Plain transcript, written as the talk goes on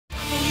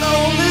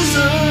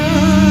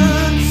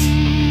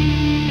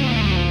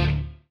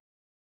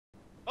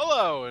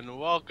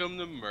Welcome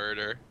to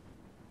murder.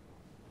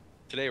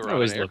 Today we're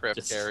on an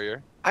aircraft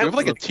carrier. I have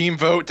like a team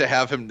vote to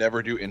have him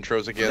never do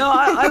intros again. No,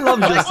 I love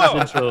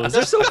Justin's intros.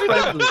 They're so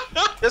friendly.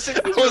 This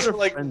intros are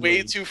like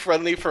way too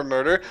friendly for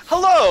murder.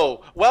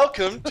 Hello,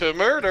 welcome to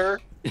murder.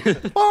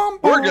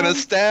 We're gonna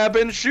stab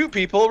and shoot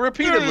people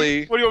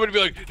repeatedly. What do you want me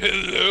to be like?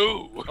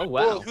 Hello. Oh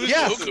wow.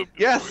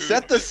 Yes,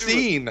 set the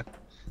scene.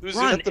 Who's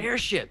Run,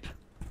 airship.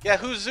 Yeah,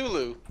 who's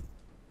Zulu?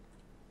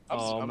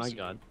 Oh my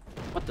god.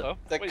 What the?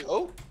 That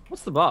go?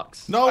 What's the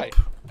box? Nope.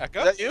 Is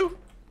that you?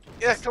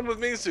 Yeah, come with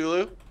me,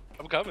 Zulu.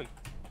 I'm coming.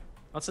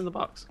 What's in the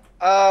box?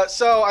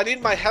 So I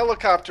need my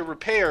helicopter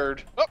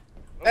repaired. Oh.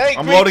 Hey,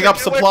 I'm loading up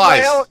supplies. My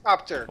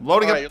helicopter. I'm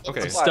loading up.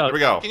 Okay, here we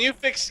go.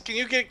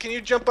 Can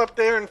you jump up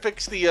there and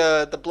fix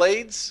the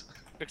blades?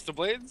 Fix the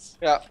blades?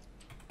 Yeah.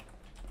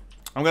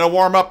 I'm gonna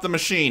warm up the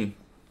machine.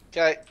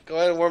 Okay, go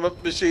ahead and warm up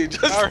the machine.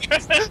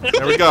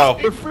 There we go.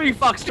 We're free,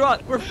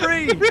 Foxtrot. We're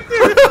free.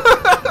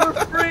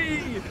 We're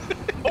free.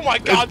 Oh my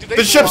god, do they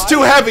The ship's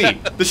too heavy.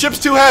 The ship's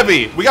too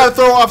heavy. We gotta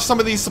throw off some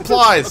of these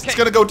supplies. Okay. It's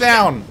gonna go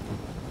down.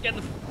 Get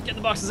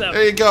the boxes out.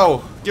 There you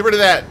go. Get rid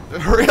of that.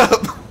 Hurry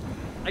up.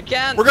 I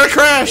can't. We're gonna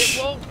crash.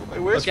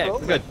 Where's Okay, we're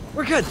good.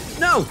 We're good.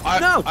 No,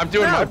 no. I'm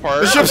doing my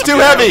part. The ship's too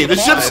heavy. The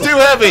ship's too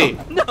heavy.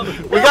 No.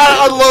 We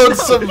gotta unload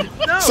some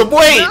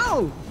weight.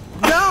 No.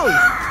 No.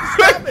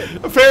 Stop it.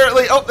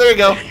 Apparently. Oh, there you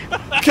go.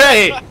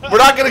 Okay, we're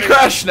not gonna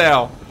crash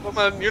now. Come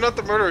on, you're not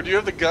the murderer. Do you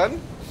have the gun?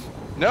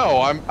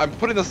 No, I'm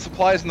putting the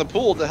supplies in the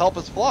pool to help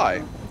us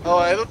fly. Oh,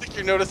 I don't think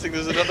you're noticing.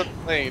 There's another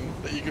plane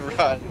that you can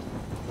ride.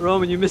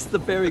 Roman, you missed the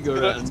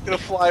merry-go-round. It's gonna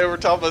fly over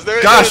top of us. There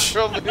it Gosh. is,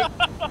 Roman.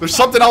 There's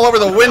something all over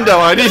the window.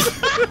 I need.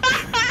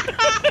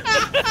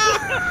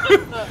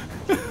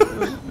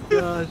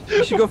 Gosh,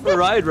 you should go for a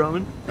ride,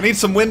 Roman. I need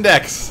some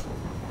Windex.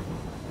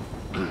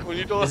 When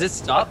you don't. Does it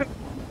stop?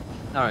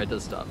 Alright, it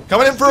does stop.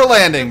 Coming in for a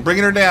landing.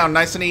 Bringing her down,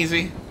 nice and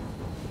easy.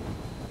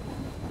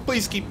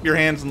 Please keep your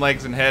hands and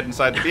legs and head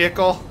inside the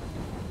vehicle.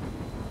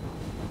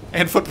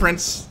 And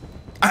footprints.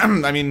 I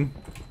mean,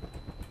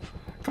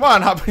 come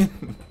on, hop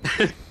in.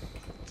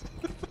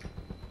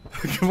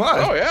 Come on.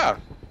 Oh yeah.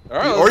 All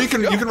right. Or you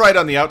can ride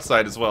on the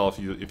outside as well if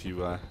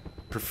you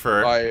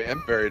prefer. I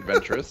am very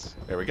adventurous.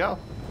 There we go.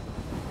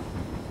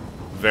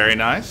 Very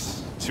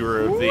nice.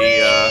 Tour of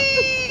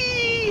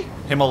the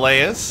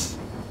Himalayas.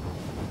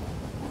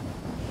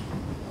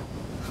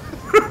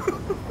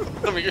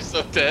 I mean, you're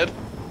so dead.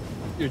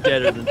 You're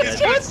deader than dead.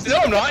 No,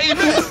 I'm not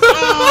even.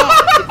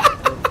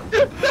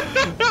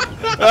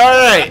 All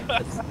right.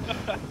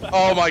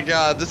 Oh my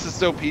god, this is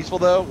so peaceful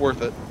though.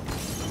 Worth it.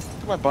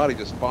 Look at my body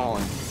just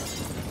falling.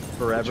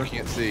 Forever. You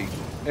can't see.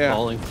 Yeah.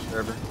 Falling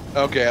forever.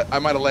 Okay, I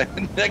might have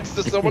landed next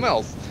to someone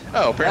else.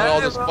 Oh, apparently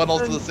all just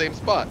funnels to the same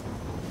spot.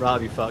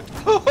 Rob, you fucked.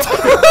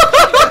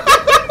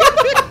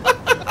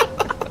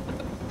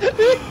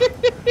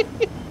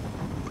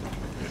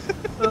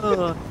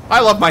 I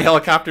love my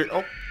helicopter.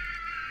 Oh.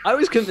 I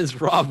was convinced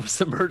Rob was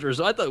the murderer,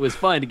 so I thought it was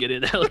fine to get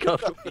in a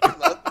helicopter.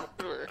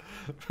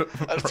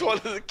 I just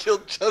wanted to kill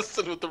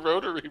Justin with the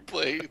rotary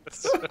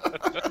blades.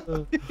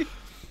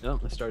 No,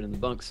 I started in the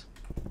bunks.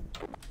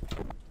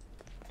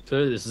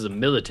 So this is a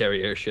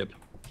military airship.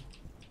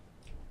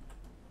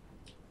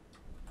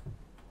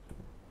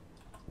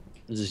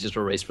 This is just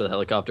a race for the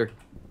helicopter.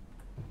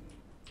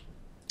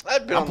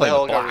 I've been on the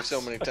helicopter so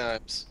many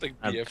times. Like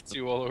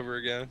BF2 all over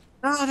again.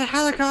 Oh, the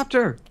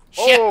helicopter!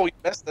 Oh, you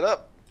messed it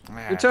up.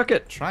 You took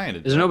it. Trying to.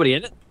 Is there nobody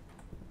in it?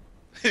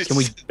 Can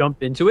we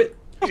jump into it?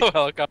 Oh,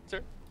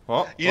 helicopter.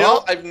 Well, You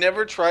know, I've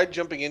never tried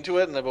jumping into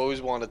it, and I've always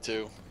wanted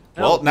to.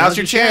 well, now's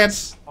your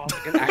chance. Oh,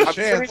 I'm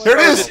Here pretty it is. sure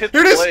I just hit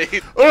Here it the is.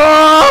 blade.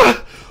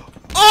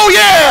 Oh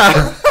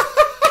yeah!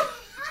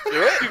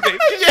 Do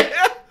it?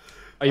 Yeah.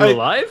 Are you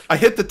alive? I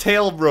hit the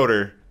tail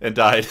rotor and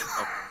died.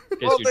 Yes,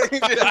 you Well,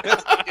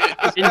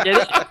 didn't get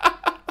it.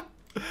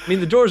 I mean,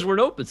 the doors weren't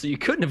open, so you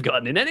couldn't have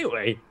gotten in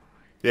anyway.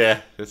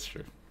 Yeah, that's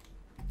true.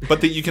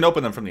 But you can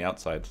open them from the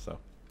outside, so.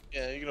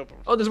 Yeah, you can open.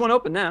 Oh, there's one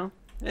open now.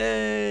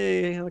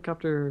 Hey,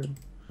 helicopter.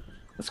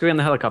 Let's go in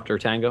the helicopter,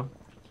 Tango.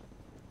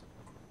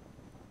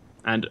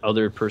 And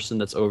other person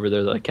that's over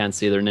there that I can't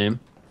see their name.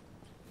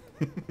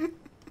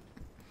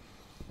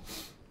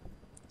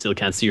 Still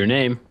can't see your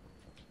name.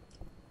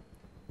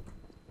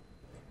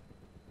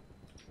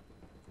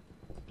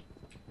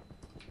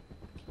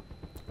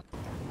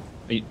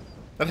 Are you...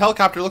 That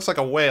helicopter looks like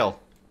a whale.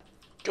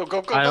 Go,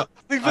 go, go, I go. don't-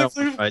 Leave. Oh,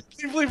 why'd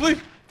you shoot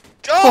me?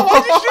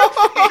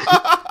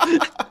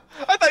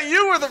 I thought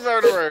you were the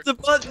murderer. Hit the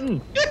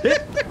button!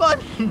 Hit the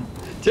button!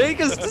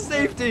 Take us to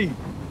safety!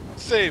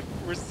 Safe.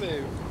 We're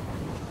safe.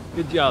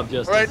 Good job,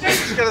 Justin. Alright, you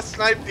just gotta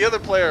snipe the other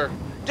player.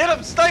 Get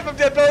him! Snipe him,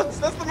 dead bones!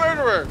 That's the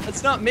murderer!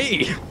 That's not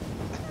me!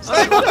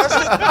 Snipe him!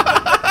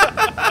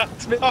 Justin.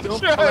 Spit, I'm don't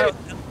trying. fall out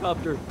of the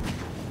helicopter.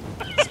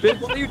 Spit,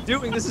 what are you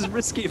doing? This is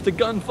risky. If the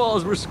gun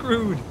falls, we're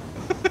screwed.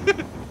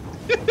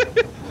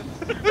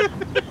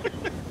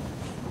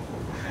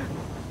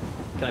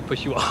 Can I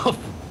push you off?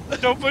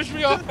 Don't push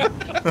me off.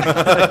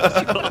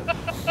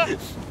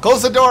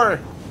 Close the door.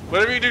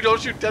 Whatever you do,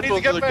 don't shoot dead I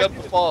need to bones or get the back gun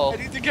will in. fall. I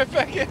need to get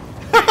back in.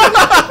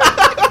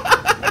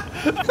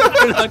 We're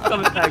not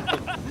coming back.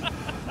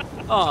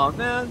 Oh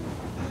man.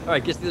 All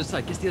right, get to the other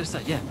side. Get to the other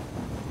side. Yeah.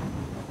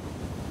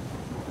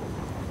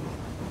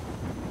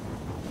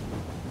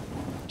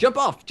 Jump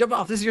off. Jump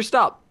off. This is your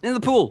stop. In the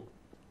pool.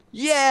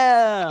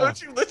 Yeah.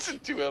 Don't you listen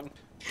to him?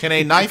 Can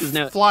a knife Because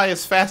now- fly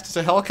as fast as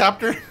a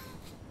helicopter?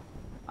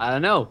 I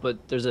don't know,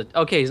 but there's a.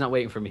 Okay, he's not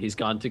waiting for me. He's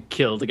gone to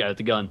kill the guy with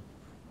the gun.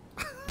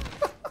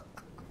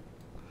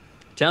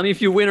 Tell me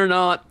if you win or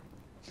not.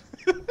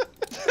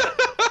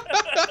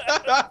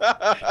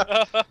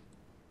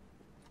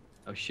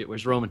 Oh shit,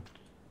 where's Roman?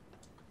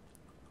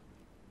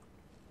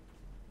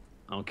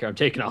 I don't care, I'm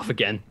taking off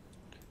again.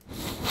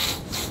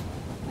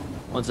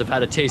 Once I've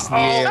had a taste in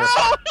the air.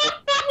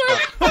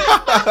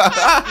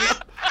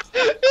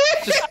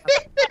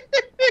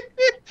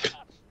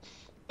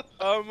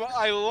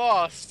 I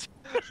lost.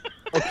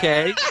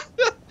 Okay.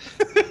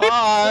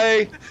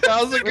 Hi.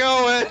 How's it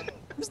going?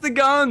 Where's the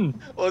gun?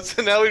 Well,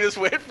 so now we just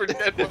wait for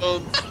Dead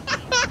Bones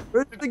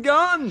Where's the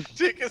gun? to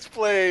take his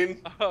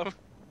plane.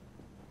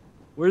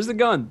 Where's the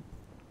gun?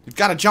 You've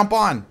got to jump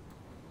on.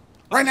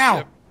 Right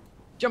now.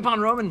 Jump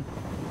on, Roman.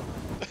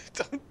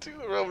 Don't do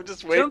it, Roman.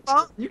 Just wait. Jump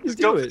on. You can Just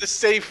do go for it. the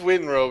safe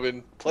win,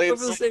 Roman. Play Go it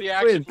for the safe. safe The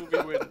action win.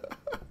 movie win.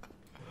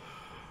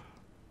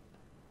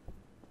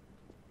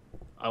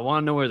 I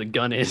want to know where the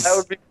gun is. That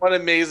would be one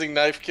amazing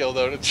knife kill,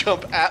 though, to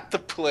jump at the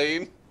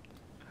plane.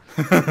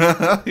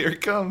 Here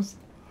it comes.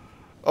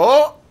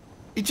 Oh,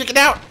 he chickened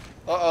out.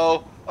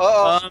 Uh-oh.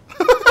 Uh-oh.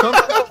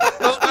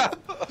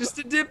 Just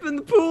a dip in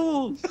the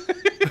pool.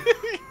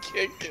 You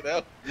can't get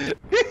out.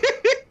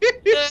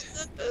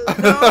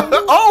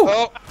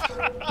 Oh,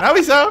 now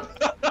he's out.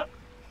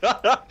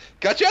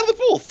 Got you out of the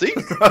pool. See?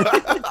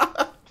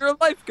 You're a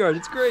lifeguard.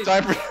 It's great.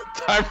 time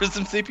for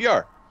some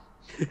CPR.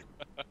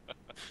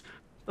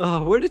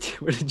 Oh, where did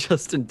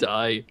Justin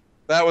die?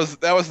 That was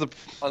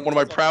one of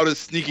my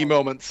proudest sneaky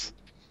moments.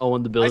 Oh,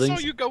 in the I buildings. saw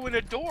you go in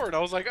a door, and I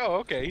was like, "Oh,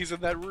 okay, he's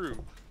in that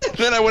room."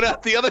 Then I went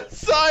out the other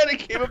side and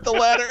came up the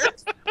ladder.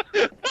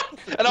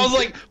 And I was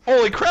like,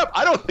 holy crap,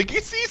 I don't think he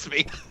sees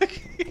me.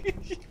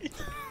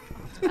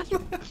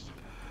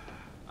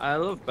 I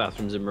love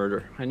bathrooms in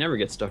Murder. I never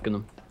get stuck in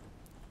them.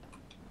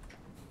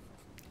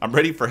 I'm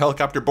ready for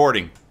helicopter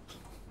boarding.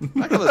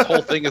 I know this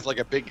whole thing is like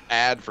a big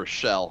ad for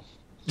Shell.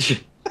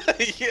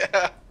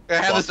 Yeah. I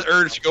have this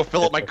urge to go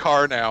fill up my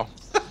car now.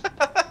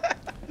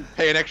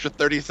 Pay an extra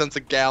 30 cents a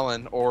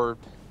gallon or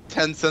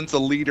 10 cents a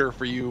liter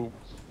for you.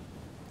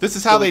 This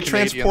is how they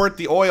Canadian. transport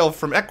the oil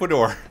from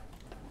Ecuador.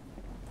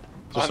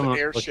 So On someone-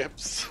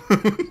 airships.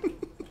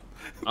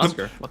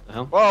 Oscar, what the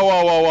hell? Whoa,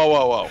 whoa, whoa, whoa,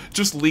 whoa, whoa.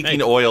 Just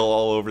leaking oil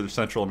all over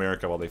Central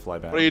America while they fly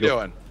back. What are you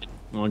doing?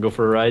 You want to go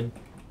for a ride?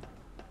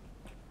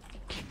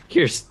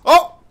 Here's.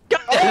 Oh!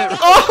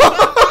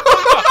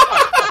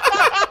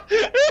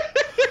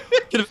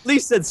 Could have at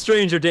least said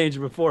stranger danger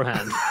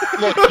beforehand.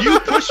 Look, you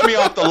pushed me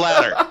off the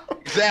ladder.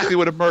 Exactly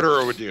what a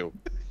murderer would do.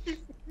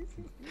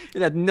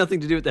 It had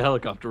nothing to do with the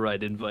helicopter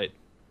ride invite.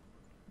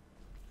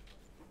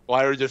 Well,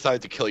 I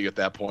decided to kill you at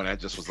that point. I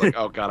just was like,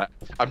 oh god,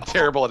 I'm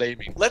terrible at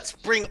aiming. Let's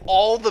bring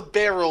all the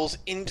barrels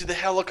into the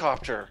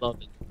helicopter.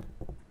 Love it.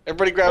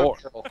 Everybody grab Oh.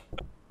 a barrel.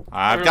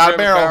 I've got a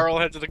barrel. Barrel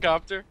head to the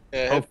copter.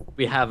 Yeah, Hope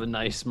we have a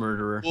nice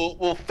murderer.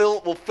 we'll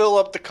fill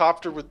up the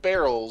copter with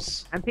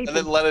barrels And and people.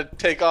 then let it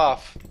take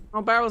off.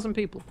 Oh, barrels and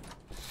people.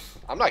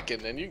 I'm not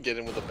getting in. You can get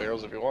in with the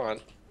barrels if you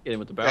want. Get in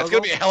with the Yeah, barrels. it's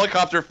gonna be a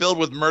helicopter filled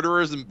with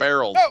murderers and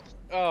barrels. Oh,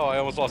 oh, I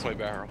almost lost my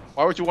barrel.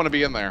 Why would you want to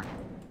be in there?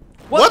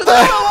 What the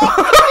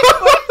hell?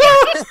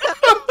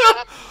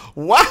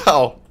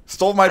 Wow!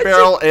 Stole my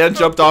barrel and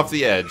jumped off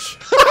the edge.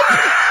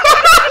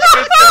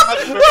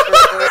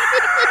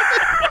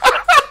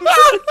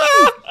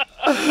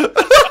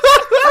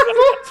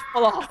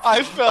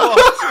 I fell off.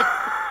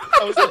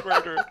 I was a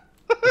murderer.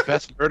 The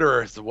best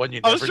murderer is the one you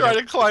I never was trying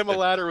know. to climb a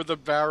ladder with a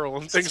barrel,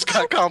 and things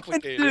got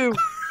complicated. Dude.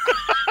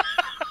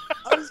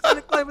 I was trying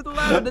to climb with the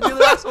ladder, and then the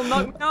other asshole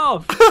knocked me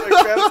off.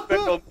 Grab a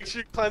barrel. Make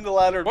sure you climb the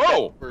ladder.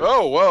 Whoa! backwards.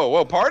 Whoa! Whoa!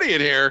 Whoa! Party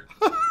in here.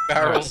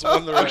 Barrels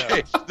won the round.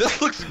 Okay,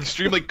 this looks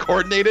extremely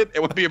coordinated.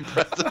 It would be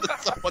impressive to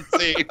someone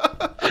see.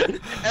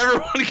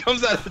 Everyone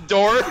comes out the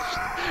door.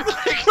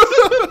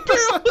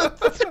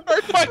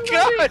 Oh my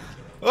god!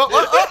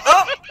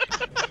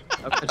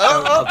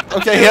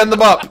 Okay, hand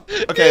them up.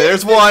 Okay,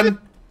 there's one.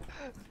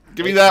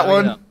 Give me that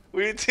one.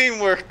 We need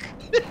teamwork.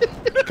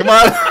 Come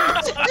on.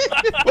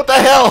 What the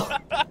hell?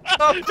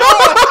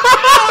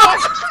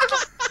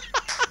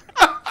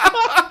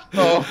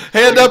 Oh,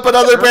 Hand up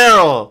another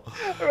barrel.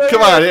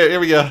 Come on, here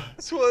we go.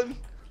 This one.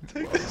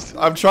 Take this.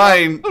 I'm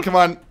trying. Come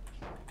on.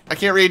 I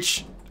can't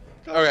reach.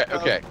 okay,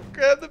 okay.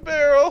 Grab the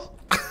barrel.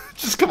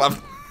 Just come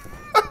on.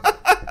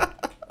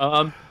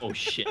 Oh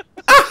shit.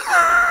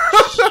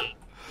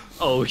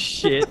 Oh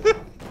shit.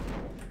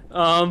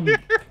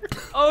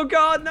 Oh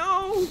god,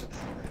 no.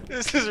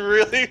 This is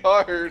really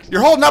hard.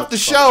 You're holding up the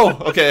show.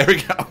 Okay, there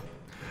we go.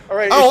 All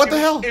right. Oh, if what you- the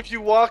hell? If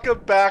you walk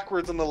up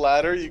backwards on the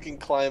ladder, you can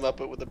climb up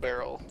it with a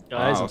barrel.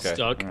 Guys, Oh, I'm okay.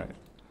 stuck All right.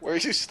 Where are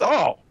you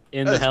stuck?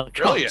 in the that's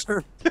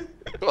helicopter. brilliant.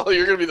 Well,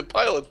 you're gonna be the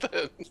pilot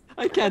then.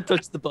 I can't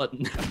touch the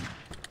button.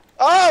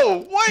 Oh,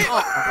 wait!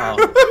 Oh.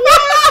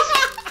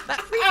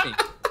 That freed me.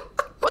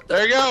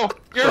 There you go.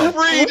 You're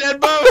free, dead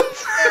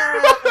bones.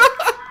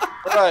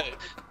 Alright,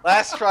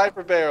 last try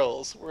for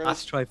barrels. We're gonna,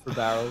 Last try for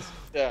barrels.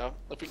 yeah,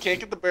 if we can't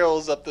get the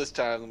barrels up this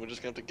time, then we're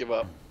just gonna have to give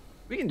up.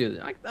 We can do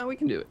that. We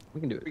can do it. We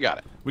can do it. We got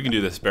it. We can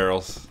do this,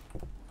 barrels.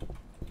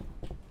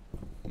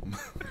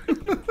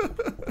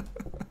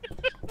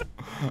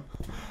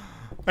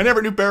 I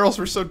never knew barrels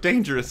were so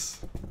dangerous.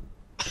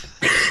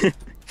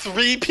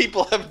 3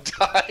 people have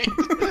died.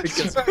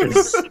 Because-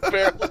 Barrels to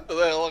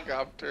the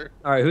helicopter.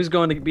 All right, who's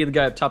going to be the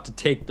guy up top to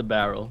take the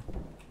barrel?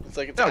 It's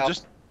like it's No, out.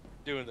 just.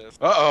 Doing this.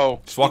 Uh-oh.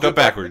 Just walk up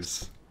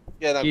backwards.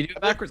 Yeah, no, Do you do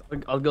it backwards?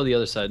 I'll go the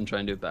other side and try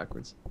and do it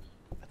backwards.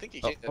 I think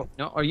you Oh, can. oh,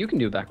 no, or you can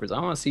do it backwards. I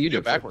want to see you do Do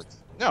it it backwards.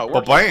 No,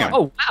 Well, bam.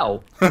 Oh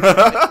wow!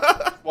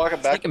 Walk it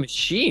It's back. like a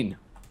machine.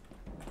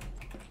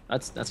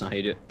 That's not how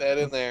you do it. That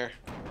in there.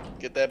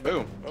 Get that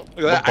boom. Boom.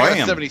 Oh. Look at that. I got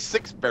bam. a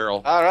 76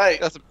 barrel. All right.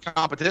 Got some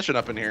competition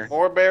up in here.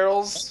 More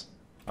barrels.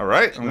 All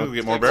right, I'm gonna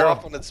get more Takes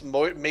off barrel. on its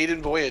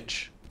maiden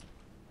voyage.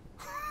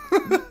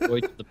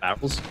 Wait, the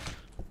barrels.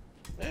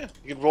 Yeah,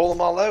 you can roll them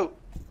all out.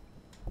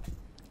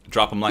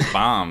 Drop them like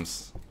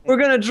bombs. We're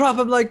gonna drop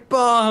them like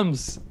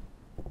bombs.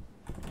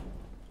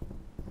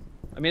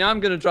 I mean, I'm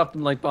gonna drop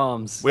them like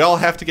bombs. We all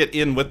have to get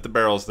in with the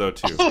barrels, though,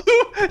 too.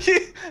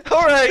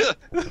 All right.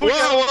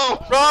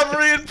 Whoa,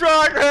 Robbery in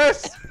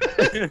progress.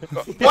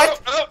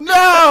 What?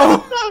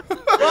 No!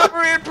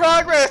 Robbery in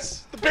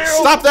progress. The barrel.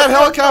 Stop that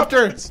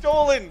helicopter! It's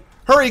stolen.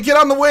 Hurry, get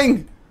on the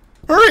wing!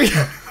 Hurry!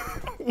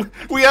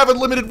 We have a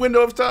limited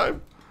window of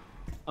time.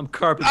 I'm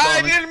carpet I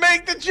bombing. didn't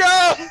make the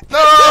jump.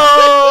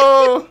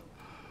 No!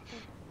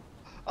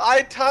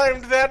 I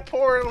timed that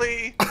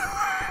poorly.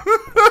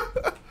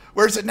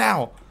 Where's it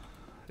now?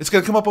 It's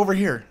gonna come up over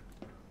here.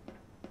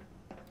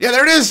 Yeah,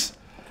 there it is!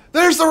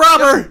 There's the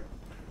robber!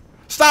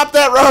 Stop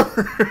that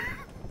robber!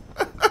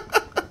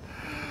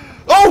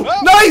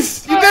 Oh,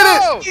 nice! You did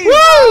it!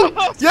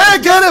 Woo! Yeah,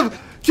 get him!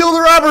 Kill the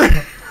robber!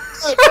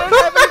 I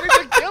don't have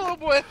anything to kill him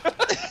with.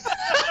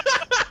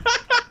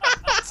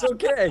 It's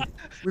okay.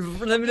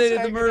 We've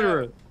eliminated the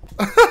murderer.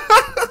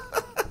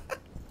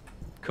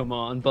 Come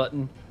on,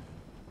 button.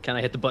 Can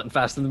I hit the button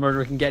faster than the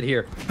murderer can get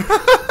here?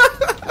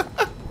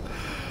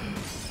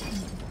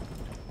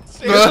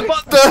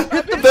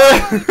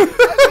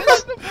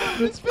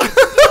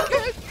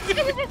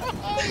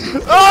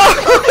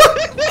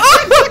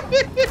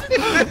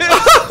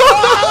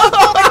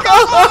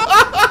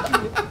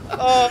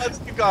 Oh, that's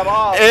you got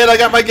off. And I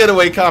got my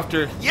getaway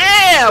copter.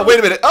 Yeah! Wait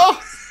a minute.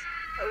 Oh!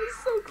 I was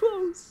so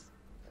close.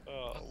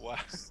 Oh wow.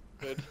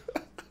 Good.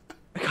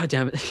 God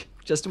damn it.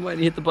 Justin, why didn't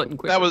you hit the button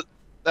quick?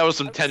 That was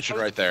some tension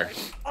right there.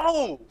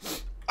 Oh,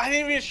 I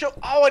didn't even show.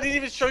 Oh, I didn't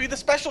even show you the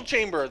special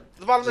chamber at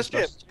the bottom of the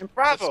ship.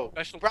 Bravo. The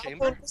special Bravo.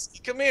 chamber?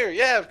 Come here.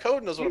 Yeah,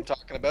 Code knows what I'm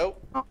talking about.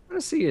 I want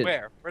to see it.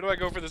 Where? Where do I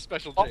go for the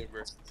special Oh.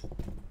 chamber?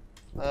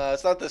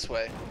 It's not this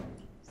way.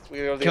 We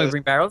gotta go the Can we other-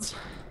 bring barrels?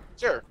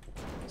 Sure.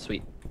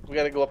 Sweet. We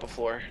gotta go up a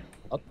floor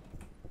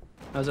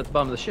I was at the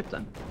bottom of the ship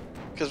then.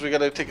 because we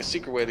gotta take a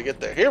secret way to get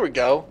there. Here we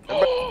go.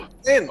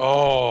 In.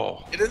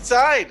 Oh. Get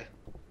inside.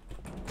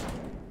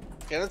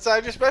 Get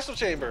inside your special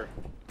chamber.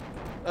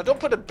 Now don't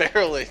put a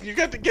barrel in. You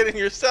got to get in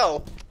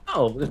yourself.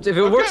 Oh, if it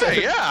works.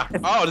 Okay, yeah.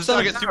 Oh, does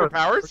that get Somehow-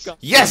 superpowers?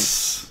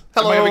 Yes!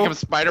 Am I gonna Hello! become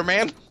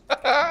Spider-Man?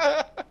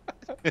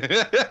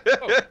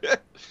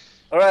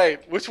 All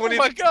right, which one? Oh do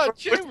my you God,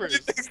 which one do you chambers.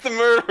 think's the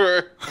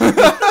murderer?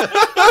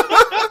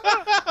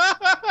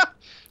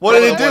 What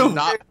did it Well, do?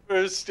 not-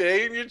 Chambers,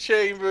 stay in your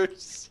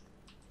chambers.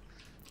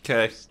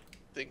 Okay.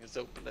 Thing is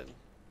opening.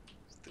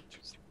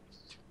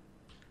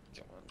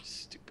 Come on, you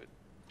stupid.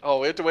 Oh,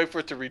 we have to wait for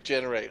it to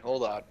regenerate.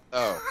 Hold on.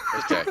 Oh,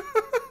 okay.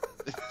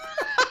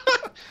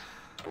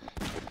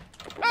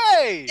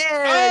 Hey!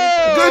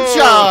 Good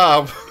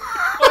job!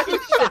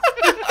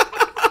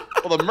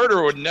 Well, the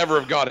murderer would never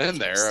have got in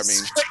there. I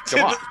mean,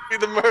 come on.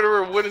 The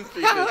murderer wouldn't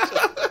be.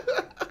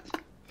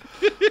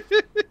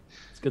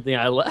 It's a good thing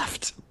I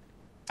left.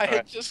 I had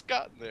Alright. just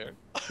gotten there.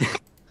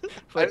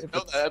 I didn't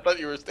know that. I thought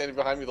you were standing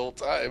behind me the whole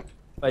time.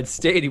 If I'd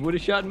stayed, he would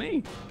have shot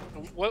me.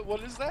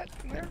 What is that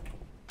in there?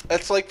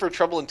 That's like for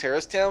Trouble in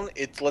Terrace Town.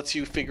 It lets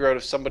you figure out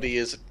if somebody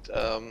is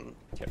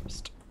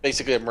Terrorist.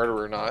 basically a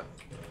murderer or not.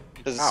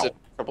 Because it's Ow. a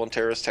Trouble in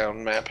Terrace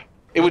Town map.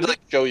 It would like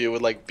show you. It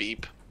would like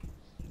beep.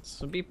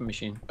 It's a beeping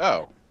machine.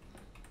 Oh.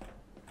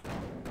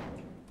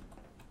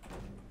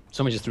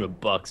 Someone just threw a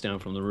box down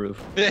from the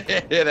roof.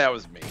 That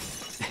was me.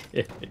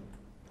 It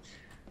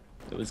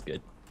was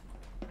good.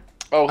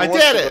 Oh, who I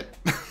wants did to-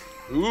 it!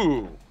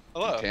 Ooh.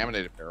 Hello.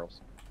 Contaminated barrels.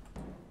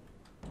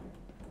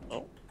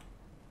 Oh.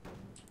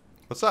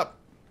 What's up?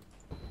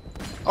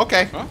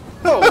 Okay. Huh?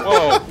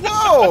 Whoa!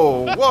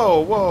 Whoa!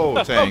 Whoa!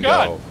 Whoa!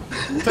 Tango!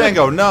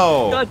 Tango!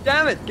 No! God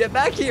damn it! Get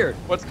back here!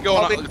 What's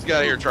going on? Let's get out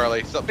of here,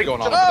 Charlie. Something's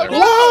going on Oh, over there.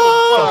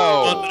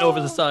 Whoa! Gun went over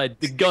the side.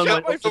 The gun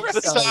Jump went over over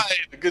the the side.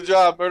 side. Good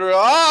job, murderer.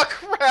 Oh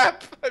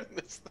crap! I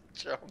missed the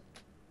jump.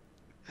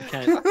 I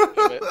can't.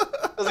 Damn it.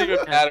 Doesn't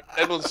even matter.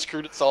 Everyone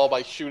screwed us all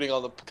by shooting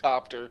on the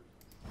copter.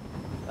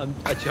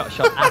 I shot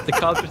at the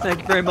copter.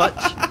 Thank you very much.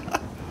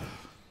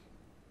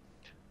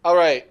 All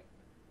right.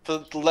 For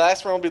the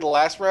last round will be the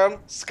last round.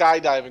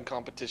 Skydiving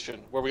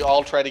competition where we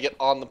all try to get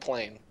on the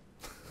plane.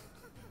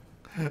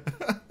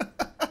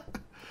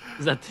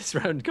 Is that this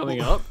round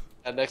coming up?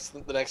 And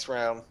the next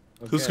round.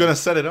 Who's gonna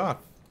set it off?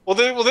 Well,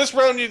 this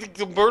round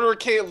the murderer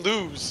can't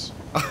lose.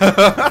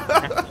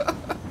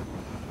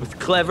 With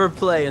clever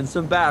play and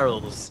some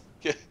barrels.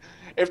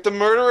 If the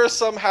murderer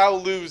somehow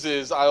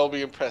loses, I will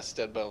be impressed,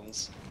 Dead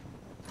Bones.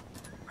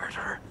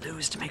 Murderer,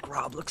 lose to make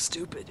Rob look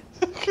stupid.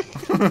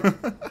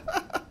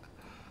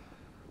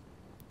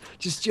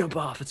 Just jump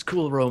off. It's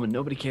cool, Roman.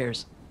 Nobody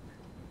cares.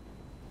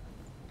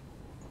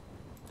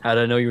 How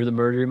did I know you were the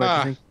murderer,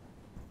 Mike? Think?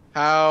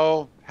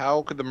 How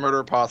could the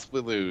murderer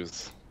possibly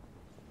lose?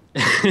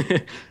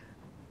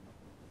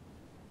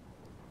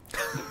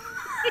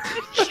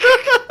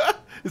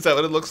 Is that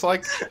what it looks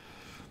like?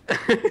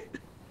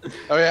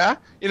 Oh yeah?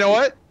 You know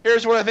what?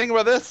 Here's what I think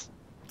about this.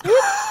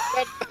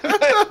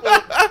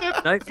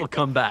 Knife will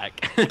come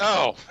back.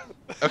 Oh,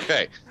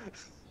 okay.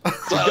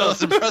 So that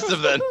was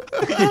impressive then.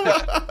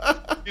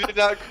 You did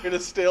not create a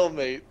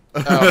stalemate.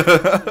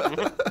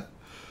 Oh.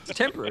 It's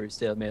temporary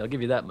stalemate. I'll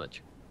give you that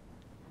much.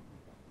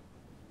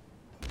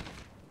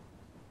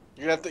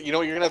 You're gonna have to. You know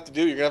what you're gonna have to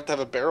do? You're gonna have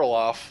a barrel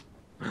off.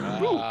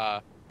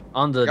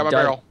 On the got my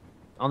barrel.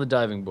 On the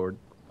diving board.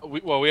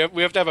 We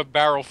have to have a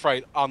barrel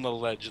fight on the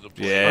ledge of the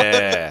pool.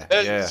 Yeah,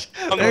 yeah. There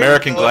you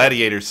American go.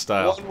 Gladiator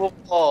style. One will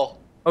fall.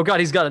 Oh god,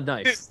 he's got a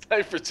knife. His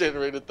sniper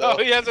generated though. Oh,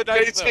 he has a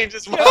knife. He changed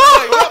his mind. He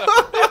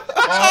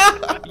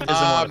doesn't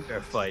want a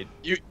fair fight.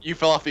 You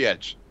fell off the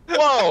edge.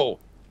 Whoa!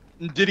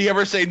 Did he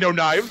ever say no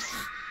knives?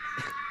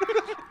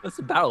 That's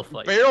a barrel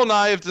fight. Barrel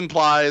knives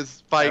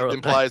implies Barrel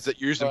implies that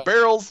you're using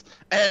barrels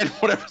and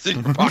whatever's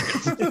in your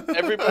pockets.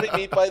 Everybody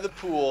meet by the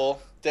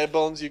pool. Dead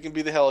Bones, you can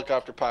be the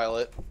helicopter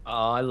pilot.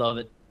 Oh, I love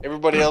it.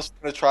 Everybody else is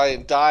gonna try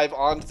and dive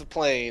onto the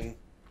plane.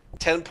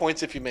 10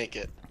 points if you make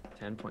it.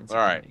 10 points. All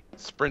right,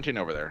 sprinting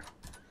over there.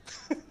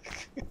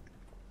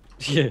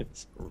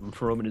 Yes.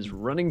 Roman is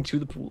running to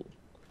the pool.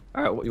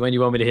 All right, when you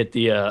want me to hit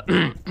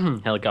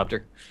the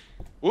helicopter?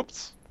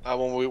 Whoops.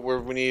 When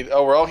we need.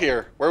 Oh, we're all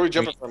here. Where are we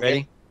jumping from?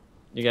 Ready?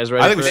 You guys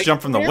ready? I think we for should it?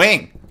 jump from the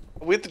wing.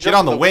 We have to Get jump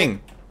on from the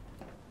wing.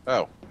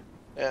 Oh.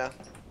 Yeah.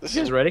 This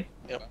You guys is. ready?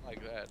 I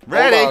like that.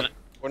 Ready? Hold on.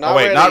 We're not Oh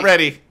wait, ready. not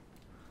ready.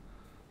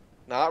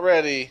 Not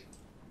ready.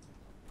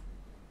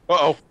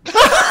 Uh-oh.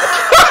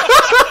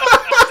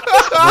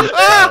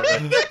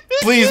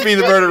 Please be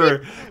the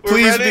murderer. We're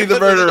Please ready, be the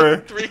but there's murderer.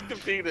 3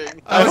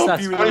 competing. I hope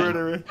that's you be the fine.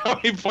 murderer. How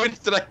many points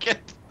did I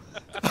get?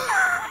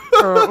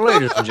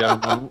 Ladies and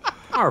gentlemen,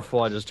 our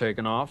flight is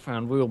taking off,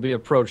 and we will be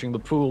approaching the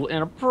pool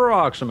in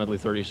approximately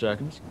 30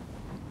 seconds.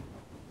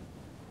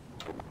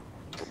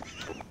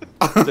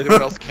 Is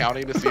anyone else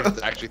counting to see if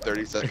it's actually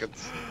 30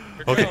 seconds?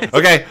 Okay,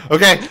 okay,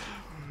 okay.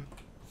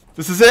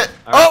 This is it.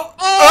 All right.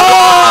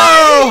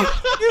 Oh!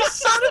 You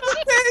son of a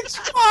bitch!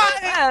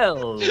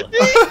 Hell!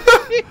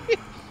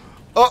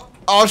 Oh!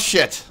 Oh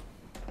shit!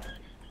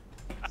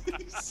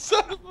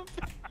 Son of a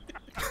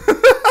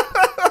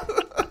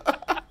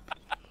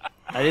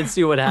I didn't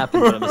see what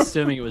happened, but I'm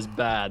assuming it was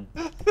bad.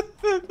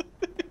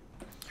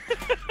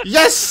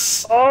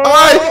 Yes!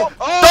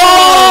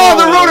 Oh,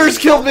 the rotors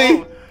killed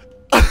me.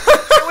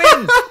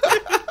 Win!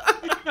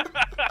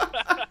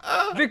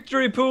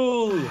 Victory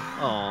pool!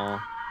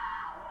 Aww.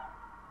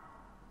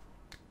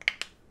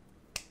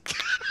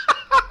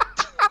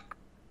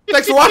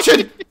 Thanks for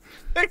watching.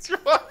 Thanks for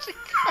watching.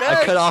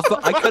 I cut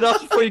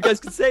off before you guys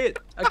could say it.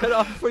 I cut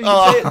off before you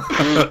could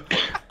say it.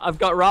 I've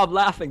got Rob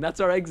laughing. That's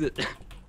our exit.